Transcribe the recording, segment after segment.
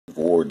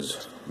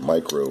Ford's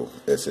micro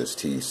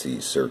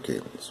SSTC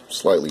circuit. It's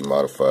slightly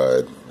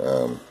modified.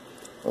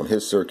 On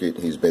his circuit,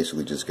 he's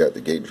basically just got the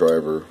gate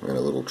driver and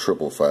a little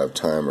 555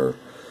 timer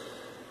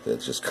that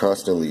just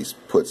constantly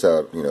puts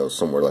out,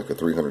 somewhere like a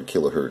 300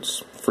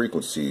 kilohertz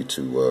frequency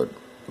to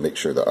make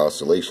sure the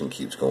oscillation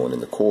keeps going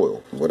in the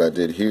coil. What I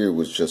did here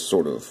was just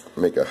sort of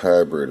make a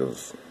hybrid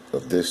of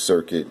this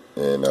circuit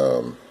and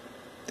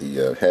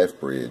the half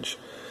bridge.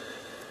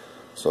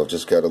 So I've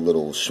just got a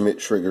little Schmidt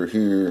trigger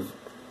here,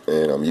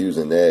 and I'm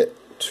using that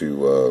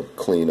to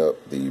clean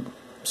up the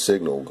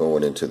signal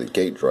going into the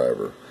gate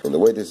driver. And the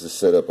way this is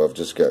set up, I've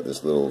just got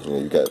this little,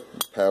 you got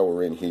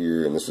power in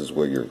here, and this is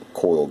where your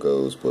coil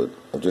goes, but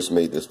I've just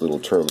made this little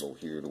terminal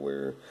here to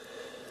where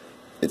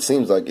it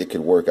seems like it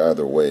can work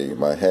either way.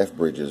 My half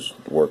bridges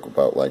work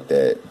about like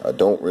that. I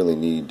don't really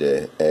need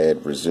to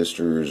add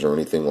resistors or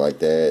anything like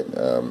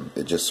that.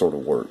 It just sort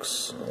of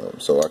works.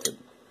 So I could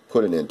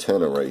put an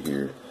antenna right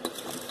here,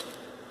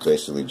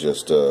 basically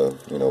just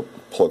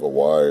plug a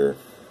wire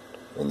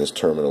in this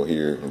terminal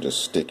here and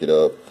just stick it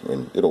up,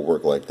 and it'll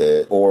work like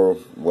that. Or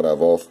what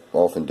I've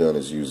often done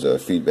is use a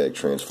feedback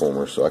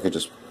transformer, so I could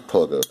just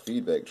plug a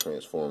feedback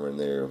transformer in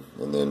there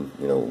and then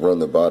run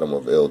the bottom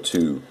of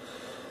L2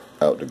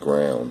 out to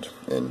ground,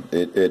 and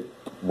it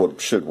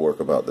should work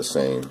about the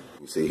same.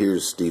 You see,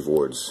 here's Steve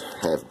Ward's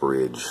half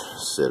bridge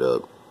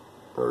setup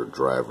or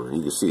driver.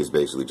 You can see it's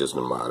basically just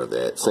a mod of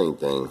that. Same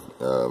thing.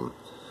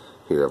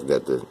 Here I've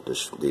got the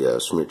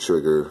Schmidt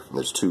trigger.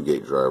 There's two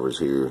gate drivers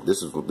here.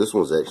 This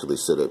one's actually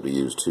set up to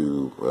use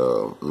two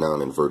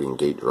non-inverting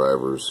gate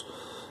drivers,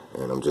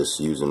 and I'm just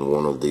using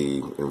one of the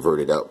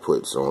inverted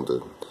outputs on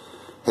the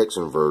hex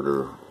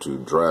inverter to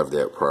drive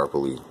that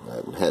properly.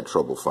 I had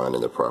trouble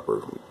finding the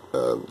proper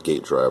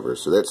gate driver,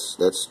 so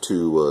that's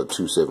two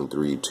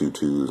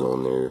 27322s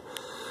on there.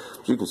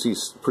 So you can see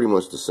it's pretty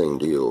much the same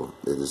deal.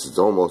 This is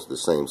almost the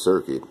same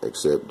circuit,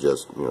 except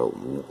just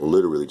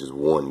literally just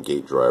one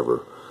gate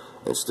driver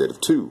instead of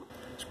two.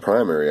 This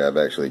primary I've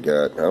actually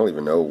got, I don't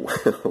even know,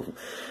 I'm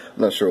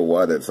not sure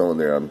why that's on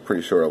there. I'm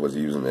pretty sure I was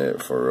using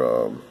that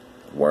for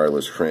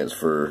wireless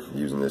transfer,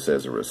 using this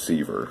as a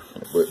receiver.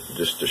 But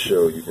just to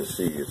show, you can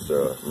see it's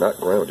not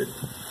grounded.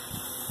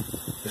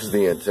 This is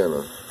the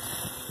antenna.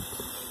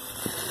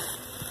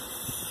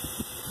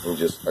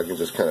 I can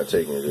just kind of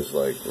take it and just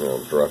like,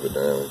 drop it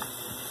down.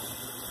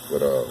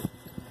 But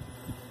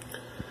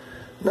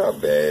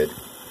not bad.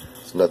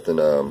 It's nothing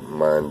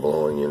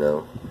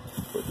mind-blowing,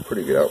 but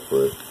pretty good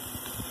output.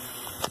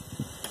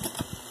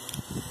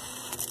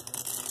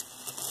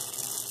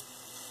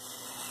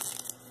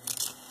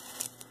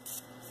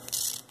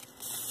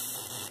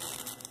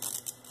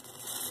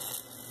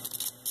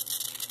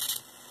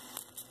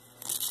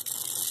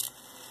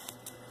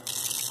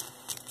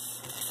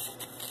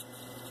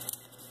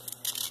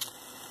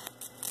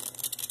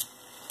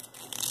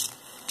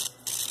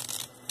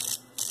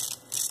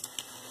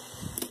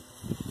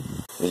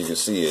 You can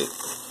see it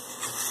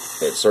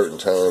at certain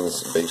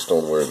times based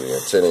on where the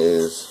antenna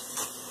is.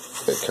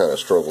 It kind of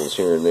struggles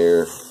here and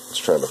there. It's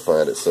trying to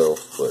find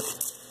itself, but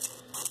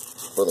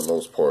for the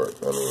most part,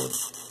 I mean,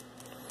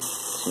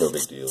 it's no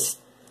big deal.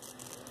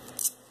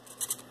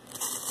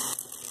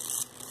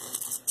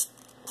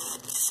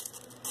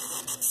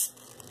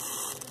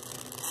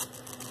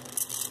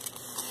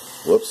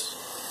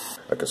 Whoops.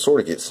 I could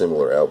sort of get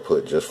similar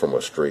output just from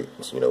a straight,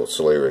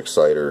 Solaire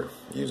exciter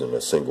using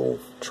a single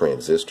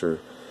transistor.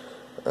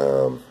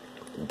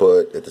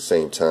 But at the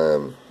same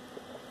time,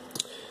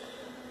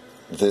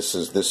 this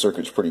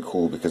circuit's pretty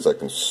cool because I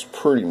can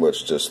pretty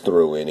much just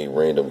throw any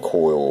random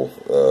coil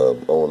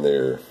on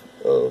there.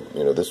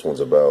 This one's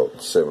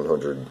about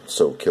 700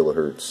 so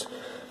kilohertz.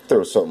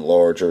 Throw something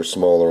larger,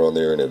 smaller on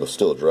there, and it'll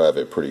still drive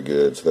it pretty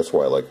good. So that's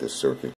why I like this circuit.